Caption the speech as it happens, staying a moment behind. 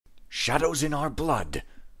Shadows in Our Blood,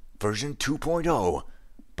 version 2.0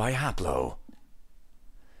 by Haplo.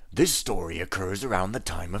 This story occurs around the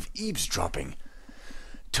time of eavesdropping.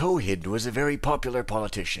 Towhid was a very popular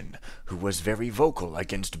politician who was very vocal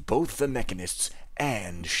against both the Mechanists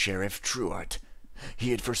and Sheriff Truart.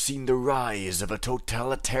 He had foreseen the rise of a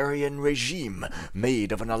totalitarian regime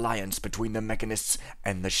made of an alliance between the Mechanists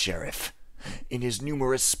and the Sheriff. In his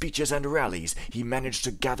numerous speeches and rallies, he managed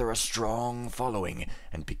to gather a strong following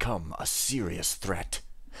and become a serious threat.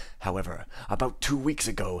 However, about 2 weeks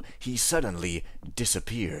ago, he suddenly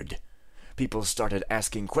disappeared. People started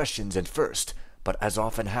asking questions at first, but as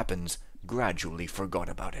often happens, gradually forgot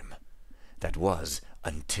about him. That was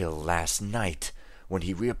until last night, when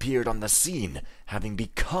he reappeared on the scene, having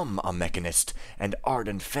become a Mechanist and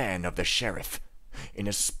ardent fan of the Sheriff. In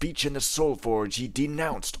a speech in the Soul Forge, he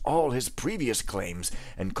denounced all his previous claims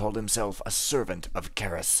and called himself a servant of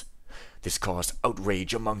Karis. This caused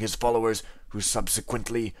outrage among his followers, who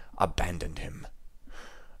subsequently abandoned him.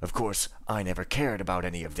 Of course, I never cared about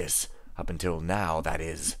any of this. Up until now, that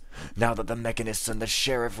is. Now that the Mechanists and the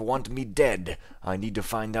Sheriff want me dead, I need to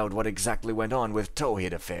find out what exactly went on with the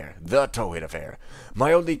Towhid affair.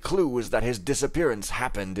 My only clue is that his disappearance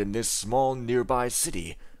happened in this small nearby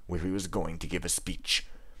city, where he was going to give a speech.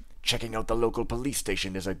 Checking out the local police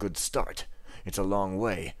station is a good start. It's a long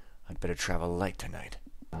way. I'd better travel light tonight.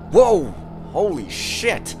 Whoa! Holy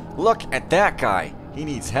shit! Look at that guy! He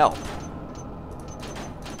needs help.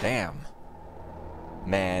 Damn.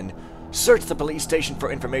 Man. Search the police station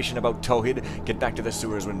for information about Towhid. Get back to the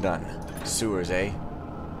sewers when done. Sewers, eh?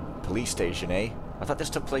 Police station, eh? I thought this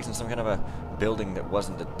took place in some kind of a building that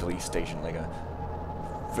wasn't a police station, like a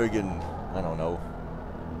friggin', I don't know.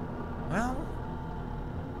 Well,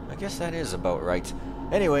 I guess that is about right.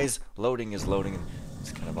 Anyways, loading is loading, and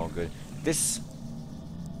it's kind of all good. This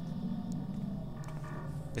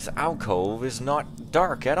alcove is not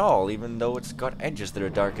dark at all, even though it's got edges that are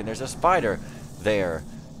dark, and there's a spider there,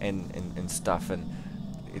 and stuff, and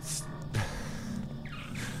it's...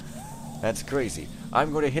 That's crazy.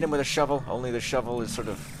 I'm going to hit him with a shovel, only the shovel is sort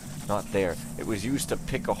of not there. It was used to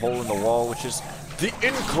pick a hole in the wall, which is the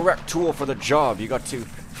incorrect tool for the job. You got to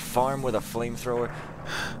farm with a flamethrower,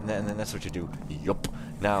 and then that's what you do. Yup.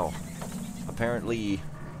 Now, apparently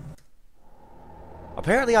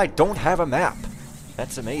I don't have a map.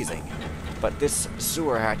 That's amazing. But this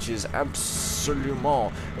sewer hatch is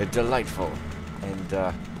absolument delightful.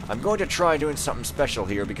 And I'm going to try doing something special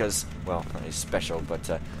here because, well, not really special,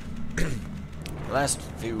 but last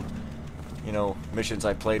few, missions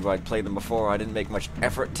I played where I'd played them before, I didn't make much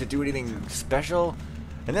effort to do anything special.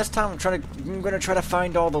 And this time I'm going to try to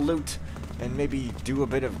find all the loot and maybe do a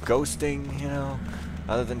bit of ghosting,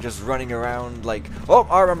 other than just running around like, oh,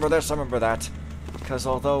 I remember this, I remember that. Because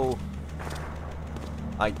although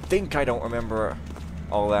I think I don't remember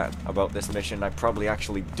all that about this mission, I probably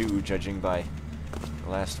actually do, judging by the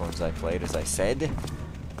last ones I played, as I said.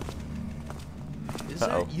 Is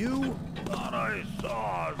that you? Thought I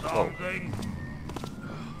saw something.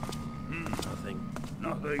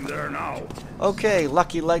 Nothing there now. Okay,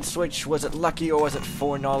 lucky light switch. Was it lucky or was it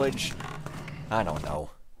foreknowledge? I don't know.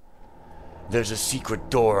 There's a secret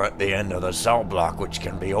door at the end of the cell block which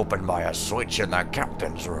can be opened by a switch in the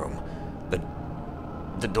captain's room.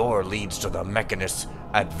 The door leads to the Mechanist's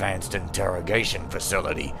Advanced Interrogation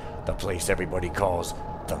Facility, the place everybody calls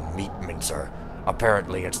the Meat Mincer.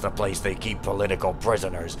 Apparently it's the place they keep political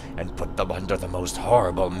prisoners and put them under the most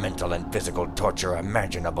horrible mental and physical torture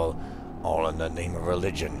imaginable, all in the name of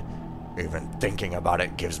religion. Even thinking about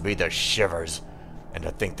it gives me the shivers. And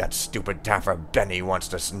to think that stupid Taffer Benny wants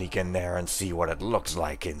to sneak in there and see what it looks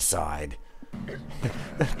like inside.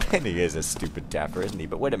 Benny is a stupid Taffer, isn't he?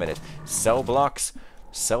 But wait a minute. Cell blocks?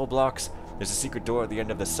 Cell blocks? There's a secret door at the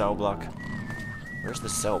end of the cell block. Where's the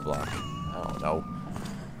cell block? I don't know.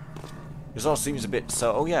 This all seems a bit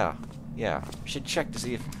so... Oh, yeah. Yeah. Should check to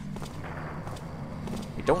see if...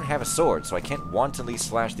 I don't have a sword, so I can't wantonly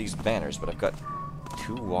slash these banners, but I've got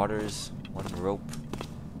 2 waters, 1 rope.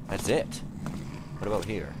 That's it. What about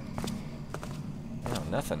here? Oh,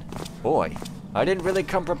 nothing. Boy, I didn't really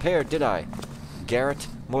come prepared, did I? Garrett?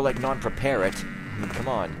 More like non-prepare it. I mean, come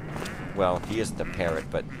on. Well, he isn't a parrot,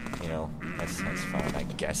 but, that's fine, I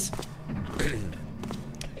guess.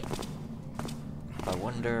 I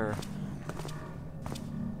wonder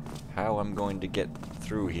how I'm going to get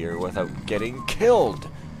through here without getting killed.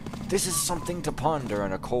 This is something to ponder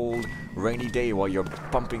on a cold, rainy day while you're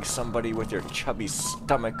bumping somebody with your chubby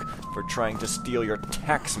stomach for trying to steal your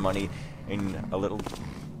tax money in a little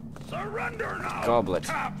Surrender now, goblet.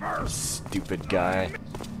 Taffer. Stupid guy.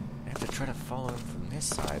 I have to try to follow him from this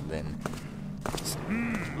side then.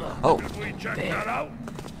 Oh. Did we check that out?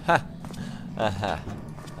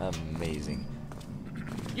 Amazing.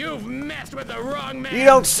 You've messed with the wrong man. You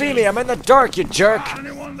don't see me. I'm in the dark, you jerk.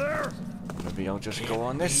 Anyone there? Maybe I'll just go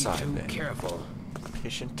on this side Too then. careful.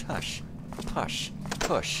 Pish and tush. Push.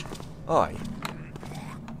 Push. Oi.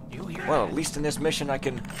 You hear Well, at least in this mission I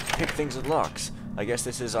can pick things with locks. I guess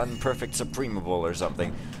this is unperfect supremable or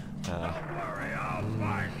something. Don't worry, I'll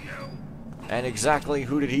find you. And exactly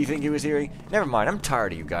who did he think he was hearing? Never mind, I'm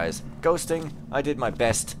tired of you guys. Ghosting, I did my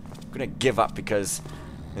best. I'm gonna give up because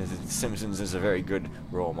Simpsons is a very good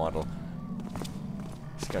role model.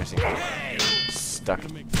 This guy seems stuck.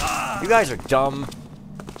 You guys are dumb.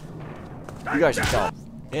 You guys are dumb.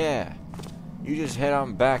 Yeah. You just head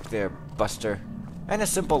on back there, Buster. And a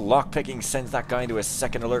simple lockpicking sends that guy into a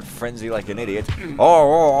second alert frenzy like an idiot.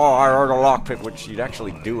 Oh, I heard a lockpick, which you'd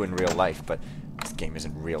actually do in real life, but this game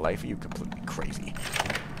isn't real life. Are you completely crazy?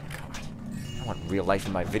 God. I want real life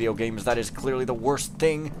in my video games. That is clearly the worst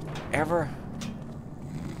thing ever.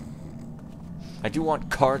 I do want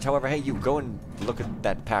cards, however. Hey, you go and look at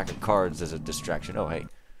that pack of cards as a distraction. Oh, hey.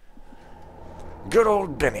 Good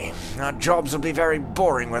old Benny. Our jobs will be very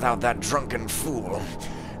boring without that drunken fool.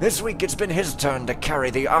 This week it's been his turn to carry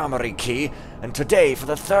the armory key, and today, for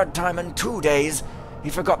the third time in 2 days, he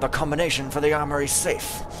forgot the combination for the armory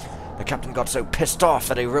safe. The captain got so pissed off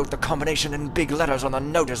that he wrote the combination in big letters on the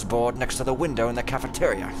notice board next to the window in the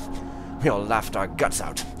cafeteria. We all laughed our guts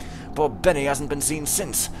out. Poor Benny hasn't been seen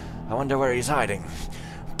since. I wonder where he's hiding.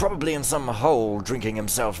 Probably in some hole, drinking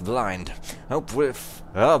himself blind. Hope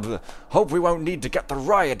we won't need to get the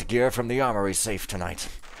riot gear from the armory safe tonight.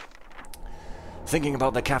 Thinking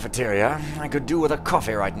about the cafeteria, I could do with a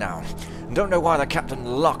coffee right now. Don't know why the captain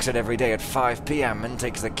locks it every day at 5 p.m. and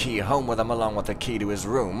takes the key home with him along with the key to his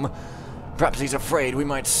room. Perhaps he's afraid we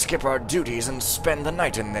might skip our duties and spend the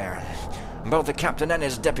night in there. Both the captain and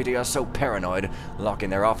his deputy are so paranoid, locking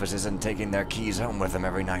their offices and taking their keys home with them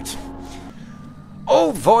every night.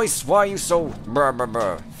 Oh, voice, why are you so brr brr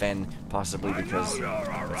brr? Fen, possibly because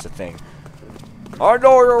that's a thing. I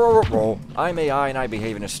know you're I'm AI and I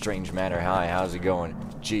behave in a strange manner. Hi, how's it going?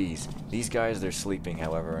 Jeez, these guys, they're sleeping,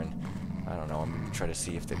 however, and I don't know, I'm gonna try to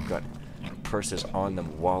see if they've got purses on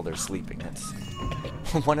them while they're sleeping. That's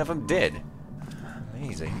one of them did.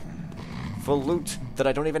 Amazing. Full loot that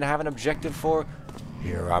I don't even have an objective for.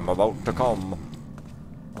 Here I'm about to come.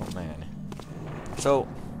 Oh man. So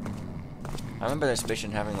I remember this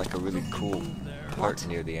mission having like a really cool part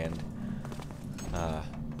near the end.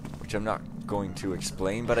 Which I'm not going to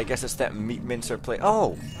explain, but I guess it's that meat mincer play.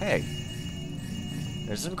 Oh, hey.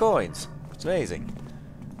 There's some coins. It's amazing.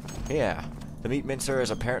 Yeah. The meat mincer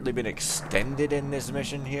has apparently been extended in this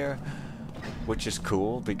mission here, which is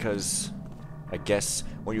cool because I guess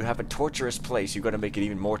when you have a torturous place, you got to make it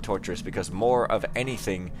even more torturous because more of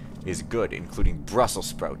anything is good, including Brussels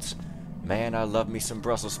sprouts. Man, I love me some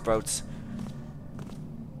Brussels sprouts.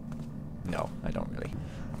 No, I don't really.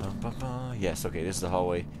 Yes, okay, this is the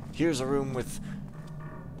hallway. Here's a room with...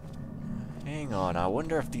 Hang on, I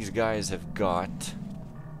wonder if these guys have got...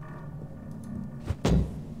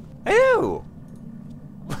 Ew!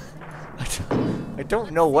 I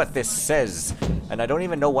don't know what this says, and I don't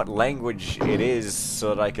even know what language it is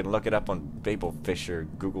so that I can look it up on Babelfish or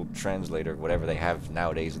Google Translate or whatever they have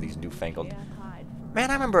nowadays with these newfangled... Man,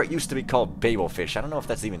 I remember it used to be called Babelfish. I don't know if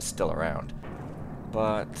that's even still around.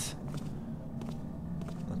 But...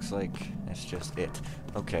 looks like that's just it.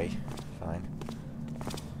 Okay, fine.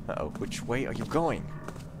 Uh-oh, which way are you going?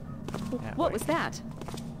 What was that?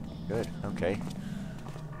 Good, okay.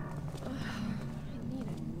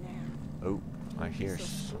 Oh, I hear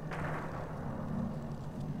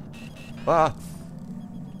Ah!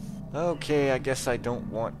 Okay, I guess I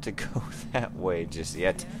don't want to go that way just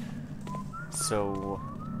yet. So...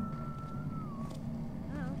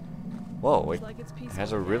 Whoa, it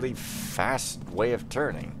has a really fast way of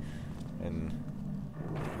turning. And...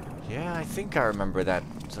 yeah, I think I remember that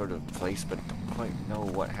sort of place, but don't quite know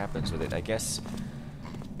what happens with it. I guess...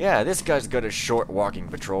 yeah, this guy's got a short walking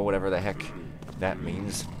patrol, whatever the heck that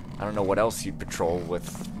means. I don't know what else you'd patrol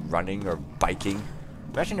with running or biking.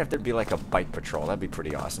 Imagine if there'd be like a bike patrol. That'd be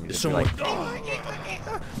pretty awesome. You'd just be like...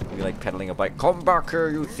 you'd be like pedaling a bike. Come back here,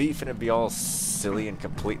 you thief! And it'd be all silly and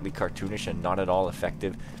completely cartoonish and not at all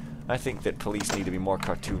effective. I think that police need to be more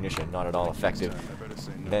cartoonish and not at all effective.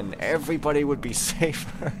 Then everybody would be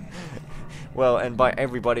safer. Well, and by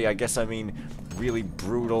everybody, I guess I mean really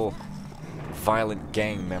brutal, violent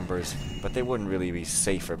gang members. But they wouldn't really be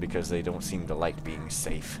safer because they don't seem to like being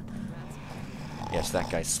safe. Yes,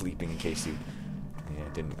 that guy's sleeping in case you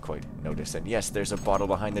didn't quite notice. And yes, there's a bottle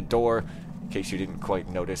behind the door in case you didn't quite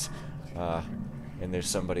notice. And there's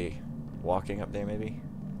somebody walking up there, maybe?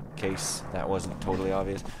 In case that wasn't totally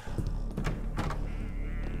obvious.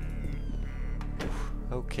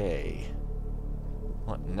 Okay.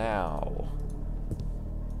 What now?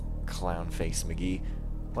 Clown face McGee.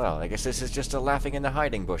 Well, I guess this is just a laughing in the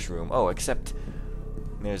hiding bush room. Oh, except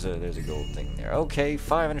there's a gold thing there. Okay,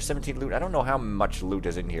 517 loot. I don't know how much loot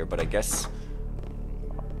is in here, but I guess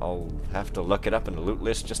I'll have to look it up in the loot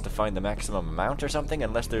list just to find the maximum amount or something,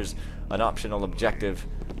 unless there's an optional objective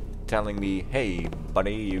telling me, hey,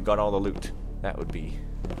 buddy, you got all the loot. That would be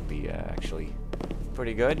actually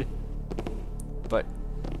pretty good. But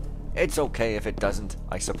it's okay if it doesn't,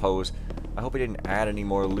 I suppose. I hope it didn't add any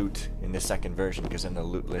more loot in the second version, because then the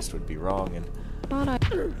loot list would be wrong. And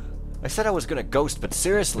I said I was gonna ghost, but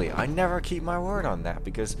seriously, I never keep my word on that,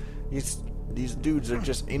 because these dudes are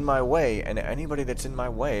just in my way, and anybody that's in my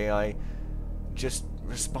way, I just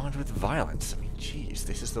respond with violence. I mean, jeez,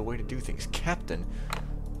 this is the way to do things. Captain.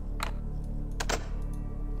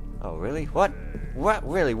 Oh, really? What? What?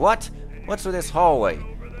 Really? What? What's with this hallway?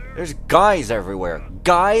 There's guys everywhere.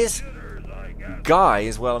 Guys?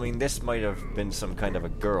 Guys? Well, I mean, this might have been some kind of a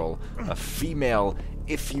girl. A female,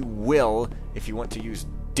 if you will, if you want to use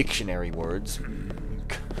dictionary words.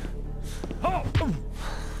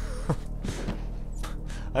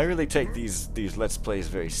 I really take these Let's Plays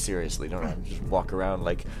very seriously, don't I? Just walk around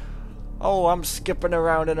like, oh, I'm skipping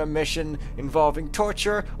around in a mission involving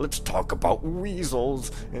torture. Let's talk about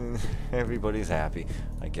weasels. And everybody's happy,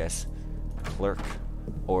 I guess. Clerk.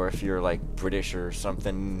 Or if you're like British or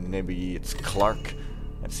something, maybe it's Clark.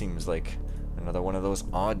 That seems like another one of those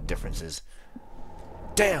odd differences.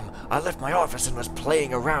 Damn, I left my office and was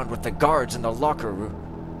playing around with the guards in the locker room.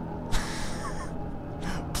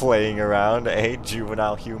 Playing around, eh?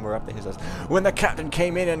 Juvenile humor up to his ass. When the captain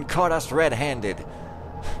came in and caught us red-handed.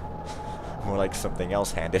 More like something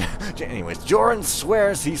else handed. Anyways, Joran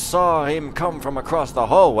swears he saw him come from across the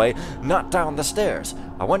hallway, not down the stairs.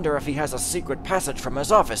 I wonder if he has a secret passage from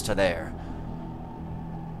his office to there.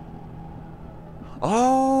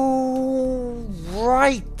 Oh,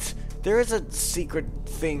 right! There is a secret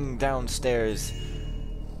thing downstairs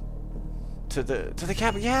to the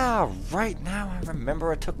cabin. Yeah, right now I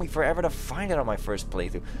remember. It took me forever to find it on my first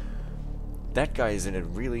playthrough. That guy is in a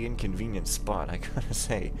really inconvenient spot, I gotta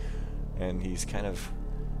say. And he's kind of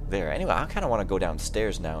there. Anyway, I kind of want to go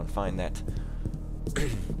downstairs now and find that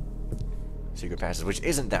secret passage, which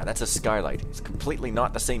isn't that. That's a skylight. It's completely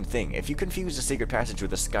not the same thing. If you confuse the secret passage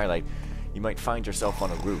with a skylight, you might find yourself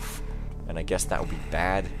on a roof. And I guess that would be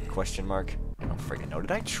bad, question mark. I don't freaking know.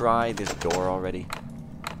 Did I try this door already?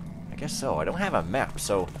 I guess so. I don't have a map,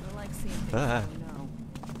 so...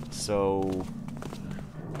 So...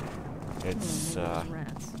 It's,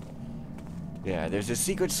 yeah, there's a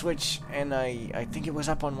secret switch, and I think it was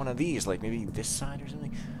up on one of these, like maybe this side or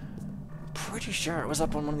something. Pretty sure it was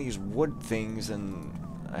up on one of these wood things, and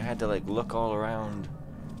I had to, like, look all around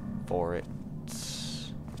for it.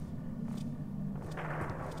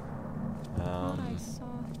 I saw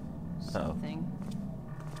something.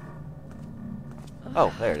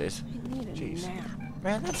 Oh, there it is. I need a Jeez. nap.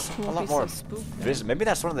 Man, that's a Won't lot be more so spooked then. visible. Maybe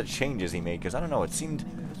that's one of the changes he made, because I don't know, it seemed...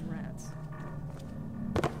 Maybe it was rats.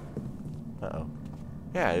 Uh-oh.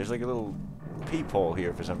 Yeah, there's like a little peephole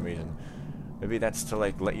here for some reason. Maybe that's to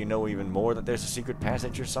like let you know even more that there's a secret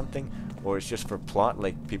passage or something. Or it's just for plot,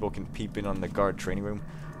 like people can peep in on the guard training room.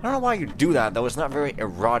 I don't know why you do that, though. It's not very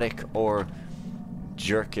erotic or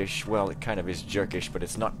jerkish. Well, it kind of is jerkish, but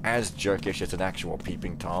it's not as jerkish as an actual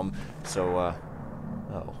peeping Tom. So,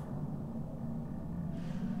 oh.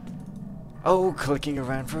 Oh, clicking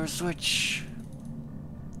around for a switch.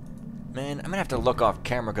 Man, I'm gonna have to look off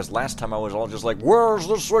camera, because last time I was all just like, where's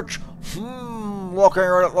the switch? Looking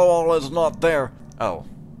at the wall is not there. Oh.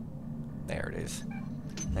 There it is.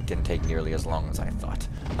 That didn't take nearly as long as I thought.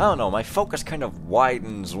 I don't know, my focus kind of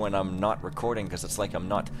widens when I'm not recording, because it's like I'm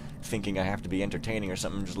not thinking I have to be entertaining or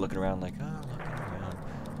something. I'm just looking around like, oh, looking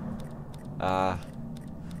around.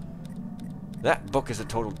 That book is a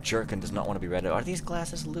total jerk and does not want to be read. Are these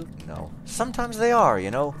glasses loot? No. Sometimes they are,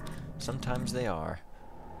 you know. Sometimes they are.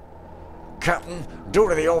 Captain, due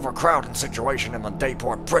to the overcrowding situation in the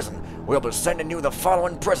Dayport prison, we'll be sending you the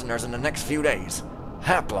following prisoners in the next few days.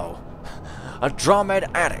 Haplo, a drug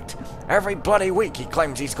addict. Every bloody week he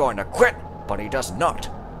claims he's going to quit, but he does not.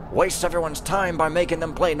 Wastes everyone's time by making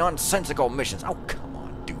them play nonsensical missions. Oh, come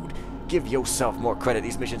on, dude. Give yourself more credit.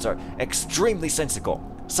 These missions are extremely sensical.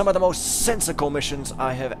 Some of the most sensical missions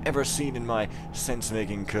I have ever seen in my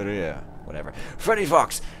sense-making career. Whatever. Freddy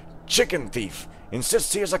Fox, chicken thief,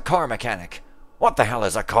 insists he is a car mechanic. What the hell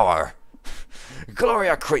is a car?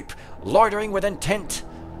 Gloria Creep, loitering with intent.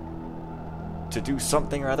 to do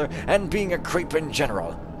something or other, and being a creep in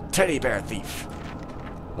general. Teddy bear thief.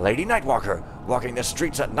 Lady Nightwalker, walking the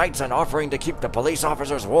streets at nights and offering to keep the police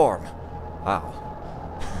officers warm. Wow.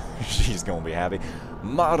 She's gonna be happy.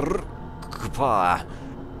 Marupkpa.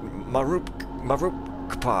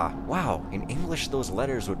 Marupkpa. Wow, in English those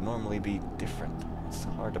letters would normally be different. It's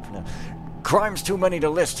hard to pronounce. Crimes too many to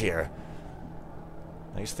list here.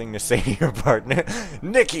 Nice thing to say to your partner.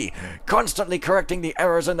 Nikki, constantly correcting the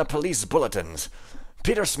errors in the police bulletins.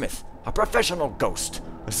 Peter Smith, a professional ghost,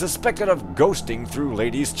 suspected of ghosting through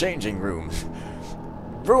ladies' changing rooms.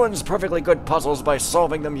 Ruins perfectly good puzzles by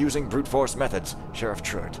solving them using brute force methods. Sheriff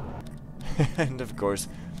Truitt. And of course,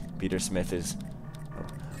 Peter Smith is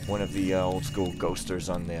one of the old school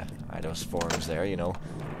ghosters on the Eidos forums there, you know.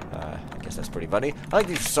 I guess that's pretty funny. I like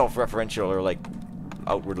these self-referential or like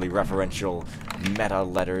outwardly referential meta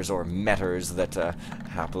letters or metters that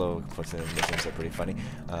Haplo puts in this things are pretty funny.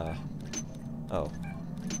 Oh.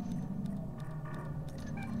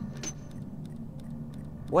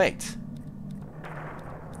 Wait.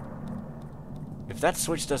 If that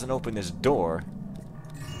switch doesn't open this door,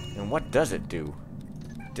 then what does it do?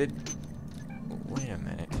 Wait a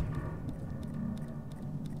minute.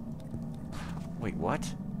 Wait,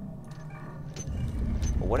 what?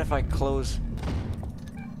 Well, what if I close...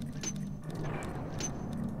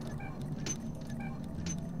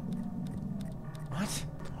 What?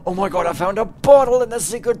 Oh my god, I found a bottle in the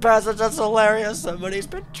secret passage! That's hilarious! Somebody's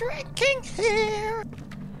been drinking here!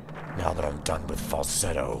 Now that I'm done with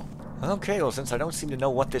falsetto. Okay, well, since I don't seem to know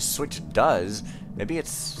what this switch does, maybe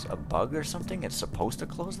it's a bug or something? It's supposed to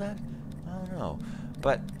close that? I don't know.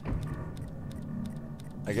 But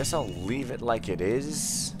I guess I'll leave it like it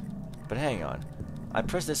is. But hang on. I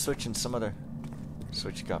pressed this switch and some other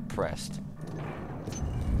switch got pressed.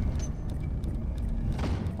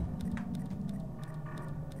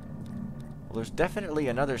 Well, there's definitely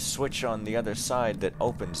another switch on the other side that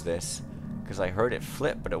opens this, because I heard it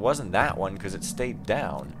flip, but it wasn't that one because it stayed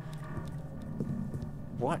down.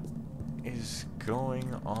 What is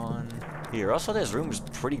going on here? Also, this room is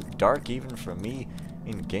pretty dark even for me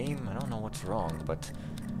in game. I don't know what's wrong, but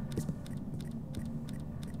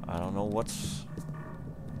I don't know what's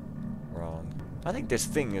wrong. I think this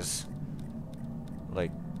thing is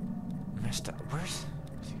like messed up. Where's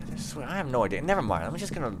the other switch? I have no idea. Never mind. I'm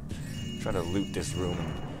just gonna try to loot this room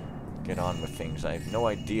and get on with things. I have no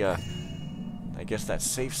idea. I guess that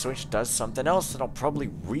safe switch does something else that I'll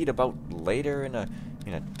probably read about later in a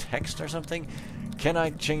text or something. Can I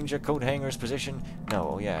change a coat hanger's position?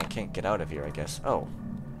 No. Oh yeah, I can't get out of here, I guess. Oh.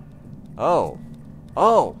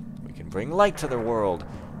 We can bring light to the world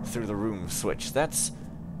through the room switch. That's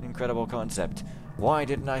an incredible concept. Why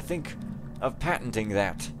didn't I think of patenting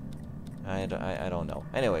that? I don't know.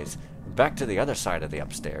 Anyways, back to the other side of the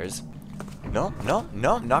upstairs. No,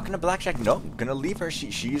 I'm not gonna blackjack. No, I'm gonna leave her.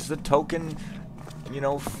 She's the token, you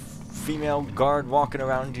know, female guard walking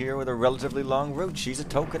around here with a relatively long route. She's a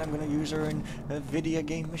token. I'm gonna use her in a video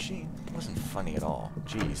game machine. It wasn't funny at all.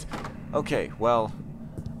 Jeez. Okay, well,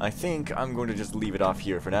 I think I'm going to just leave it off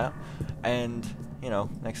here for now. And, you know,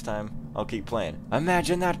 next time I'll keep playing.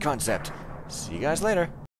 Imagine that concept. See you guys later.